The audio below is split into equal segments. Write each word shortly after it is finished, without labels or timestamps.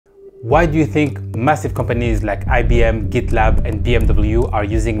Why do you think massive companies like IBM, GitLab, and BMW are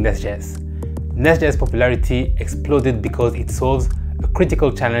using NestJS? NestJS popularity exploded because it solves a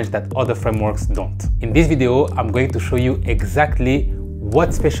critical challenge that other frameworks don't. In this video, I'm going to show you exactly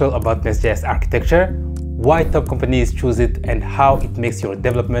what's special about NestJS architecture, why top companies choose it, and how it makes your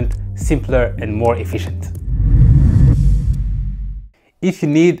development simpler and more efficient. If you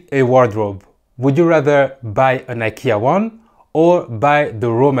need a wardrobe, would you rather buy an IKEA one or buy the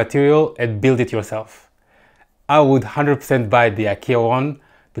raw material and build it yourself? I would 100% buy the IKEA one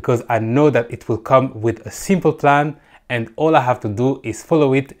because I know that it will come with a simple plan and all I have to do is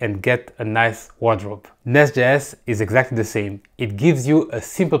follow it and get a nice wardrobe. NestJS is exactly the same. It gives you a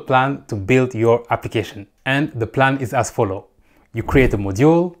simple plan to build your application. And the plan is as follows. You create a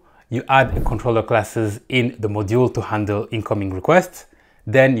module, you add a controller classes in the module to handle incoming requests,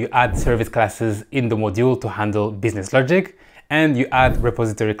 then you add service classes in the module to handle business logic, and you add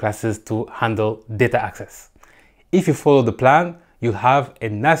repository classes to handle data access. If you follow the plan, you'll have a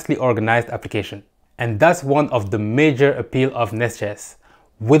nicely organized application. And that's one of the major appeal of NestJS.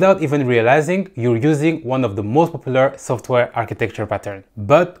 Without even realizing, you're using one of the most popular software architecture patterns.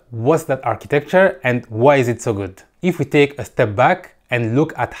 But what's that architecture and why is it so good? If we take a step back and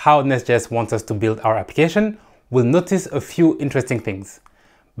look at how NestJS wants us to build our application, we'll notice a few interesting things.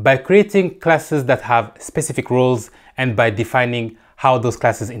 By creating classes that have specific roles and by defining how those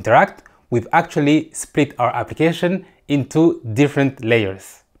classes interact, we've actually split our application into different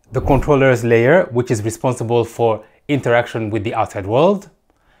layers. The controllers layer, which is responsible for interaction with the outside world,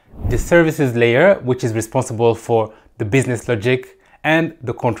 the services layer, which is responsible for the business logic, and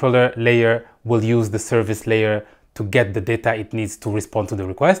the controller layer will use the service layer to get the data it needs to respond to the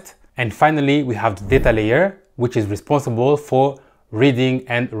request. And finally, we have the data layer, which is responsible for reading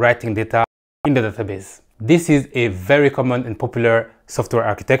and writing data in the database. This is a very common and popular software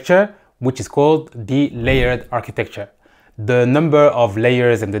architecture, which is called the layered architecture. The number of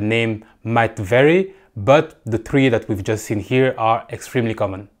layers and the name might vary, but the three that we've just seen here are extremely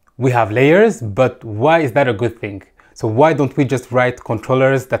common. We have layers, but why is that a good thing? So why don't we just write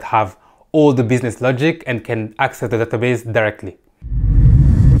controllers that have all the business logic and can access the database directly?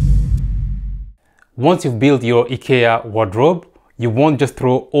 Once you've built your IKEA wardrobe, you won't just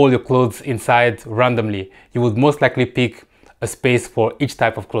throw all your clothes inside randomly. You would most likely pick a space for each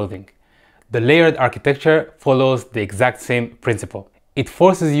type of clothing. The layered architecture follows the exact same principle. It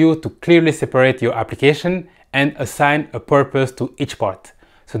forces you to clearly separate your application and assign a purpose to each part.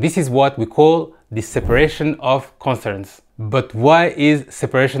 So this is what we call the separation of concerns. But why is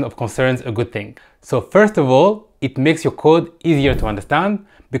separation of concerns a good thing? So first of all, it makes your code easier to understand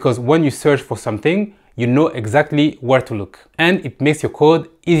because when you search for something, you know exactly where to look, and it makes your code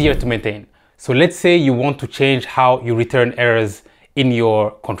easier to maintain. So let's say you want to change how you return errors in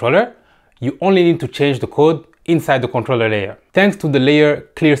your controller. You only need to change the code inside the controller layer. Thanks to the layer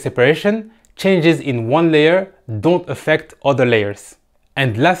clear separation, changes in one layer don't affect other layers.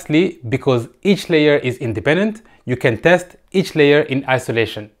 And lastly, because each layer is independent, you can test each layer in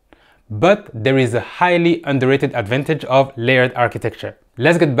isolation. But there is a highly underrated advantage of layered architecture.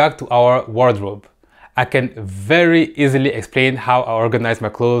 Let's get back to our wardrobe. I can very easily explain how I organize my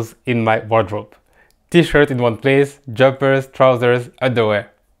clothes in my wardrobe. T-shirt in one place, jumpers, trousers,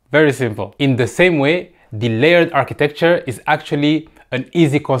 underwear. Very simple. In the same way, the layered architecture is actually an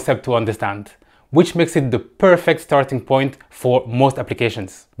easy concept to understand, which makes it the perfect starting point for most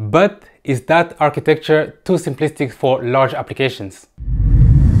applications. But is that architecture too simplistic for large applications?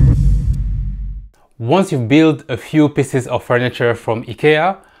 Once you've built a few pieces of furniture from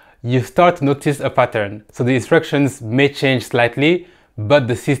IKEA, you start to notice a pattern. So the instructions may change slightly, but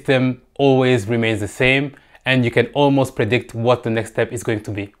the system always remains the same and you can almost predict what the next step is going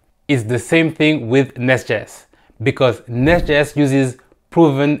to be. It's the same thing with NestJS because NestJS uses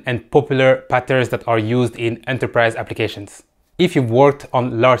proven and popular patterns that are used in enterprise applications. If you've worked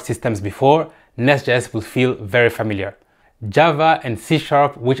on large systems before, NestJS will feel very familiar. Java and C#,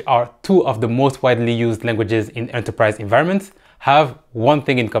 which are two of the most widely used languages in enterprise environments, have one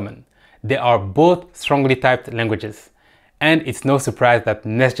thing in common. They are both strongly typed languages. And it's no surprise that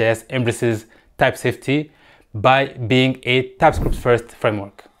NestJS embraces type safety by being a TypeScript first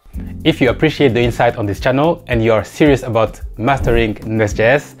framework. If you appreciate the insight on this channel and you are serious about mastering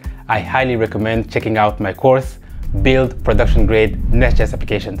NestJS, I highly recommend checking out my course, Build Production Grade NestJS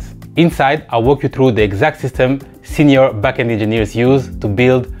Applications. Inside, I'll walk you through the exact system senior backend engineers use to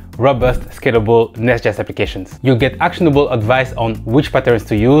build robust, scalable NestJS applications. You'll get actionable advice on which patterns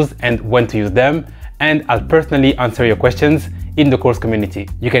to use and when to use them, and I'll personally answer your questions in the course community.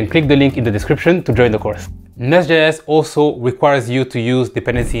 You can click the link in the description to join the course. NestJS also requires you to use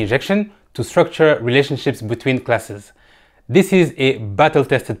dependency injection to structure relationships between classes. This is a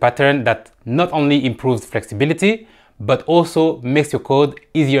battle-tested pattern that not only improves flexibility, but also makes your code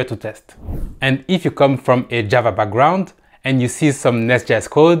easier to test. And if you come from a Java background and you see some NestJS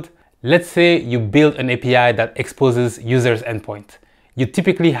code, let's say you build an API that exposes users endpoint. You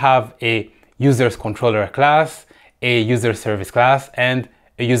typically have a users controller class, a user service class, and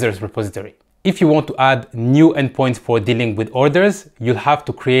a users repository. If you want to add new endpoints for dealing with orders, you'll have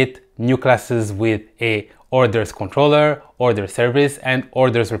to create new classes with a orders controller, orders service, and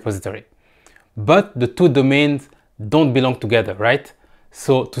orders repository. But the two domains don't belong together, right?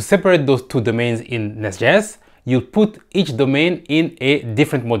 So to separate those two domains in NestJS, you'll put each domain in a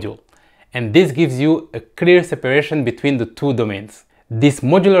different module. And this gives you a clear separation between the two domains. This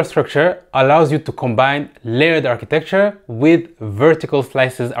modular structure allows you to combine layered architecture with vertical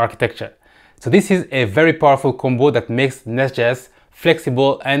slices architecture. So this is a very powerful combo that makes NestJS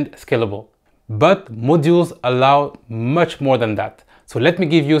flexible and scalable. But modules allow much more than that. So let me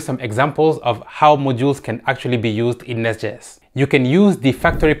give you some examples of how modules can actually be used in NestJS. You can use the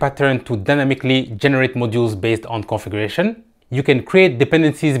factory pattern to dynamically generate modules based on configuration. You can create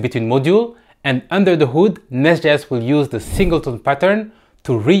dependencies between modules, and under the hood, NestJS will use the singleton pattern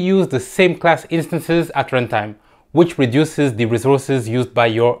to reuse the same class instances at runtime, which reduces the resources used by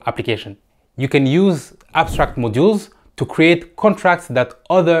your application. You can use abstract modules to create contracts that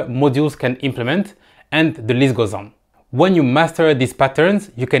other modules can implement, and the list goes on. When you master these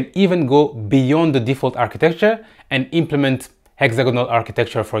patterns, you can even go beyond the default architecture and implement hexagonal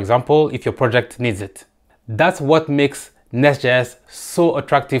architecture, for example, if your project needs it. That's what makes NestJS so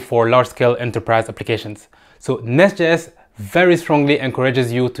attractive for large-scale enterprise applications. So NestJS very strongly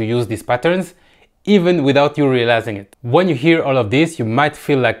encourages you to use these patterns, even without you realizing it. When you hear all of this, you might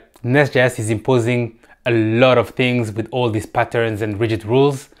feel like NestJS is imposing a lot of things with all these patterns and rigid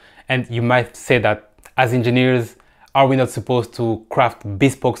rules, and you might say that as engineers, are we not supposed to craft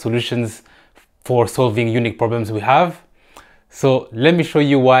bespoke solutions for solving unique problems we have? So let me show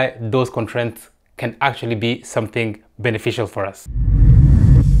you why those constraints can actually be something beneficial for us.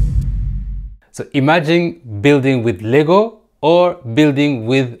 So imagine building with Lego or building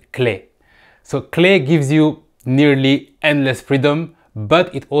with clay. So clay gives you nearly endless freedom,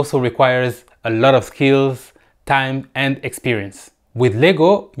 but it also requires a lot of skills, time, and experience. With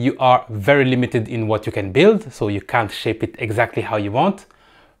Lego, you are very limited in what you can build, so you can't shape it exactly how you want,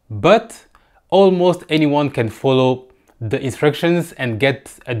 but almost anyone can follow the instructions and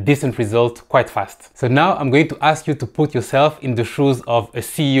get a decent result quite fast. So now I'm going to ask you to put yourself in the shoes of a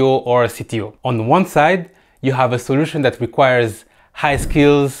CEO or a CTO. On one side, you have a solution that requires high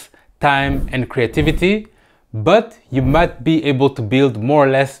skills, time, and creativity, but you might be able to build more or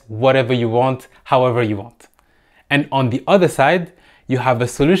less whatever you want, however you want. And on the other side, you have a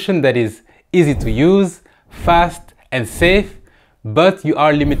solution that is easy to use, fast, and safe, but you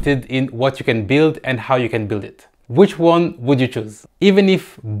are limited in what you can build and how you can build it. Which one would you choose? Even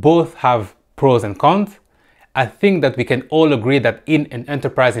if both have pros and cons, I think that we can all agree that in an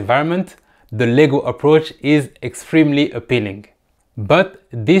enterprise environment, the Lego approach is extremely appealing. But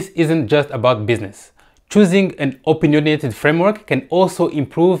this isn't just about business. Choosing an opinionated framework can also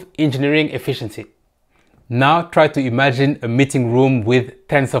improve engineering efficiency. Now try to imagine a meeting room with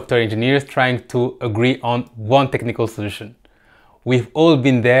 10 software engineers trying to agree on one technical solution. We've all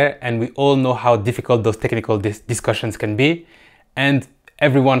been there and we all know how difficult those technical discussions can be, and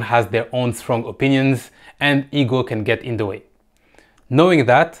everyone has their own strong opinions and ego can get in the way. Knowing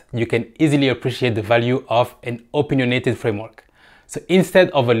that, you can easily appreciate the value of an opinionated framework. So instead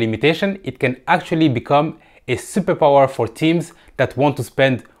of a limitation, it can actually become a superpower for teams that want to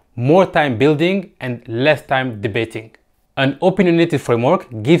spend more time building and less time debating. An opinionated framework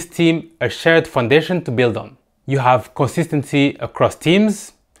gives teams a shared foundation to build on. You have consistency across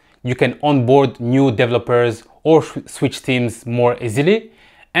teams, you can onboard new developers or switch teams more easily,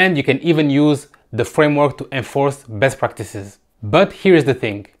 and you can even use the framework to enforce best practices. But here's the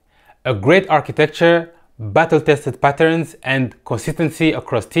thing, a great architecture, battle-tested patterns, and consistency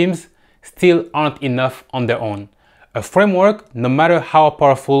across teams still aren't enough on their own. A framework, no matter how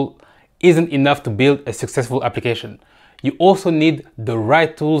powerful, isn't enough to build a successful application. You also need the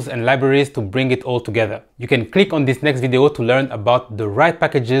right tools and libraries to bring it all together. You can click on this next video to learn about the right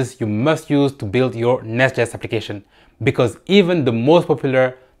packages you must use to build your NestJS application, because even the most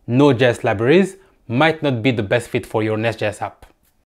popular Node.js libraries might not be the best fit for your NestJS app.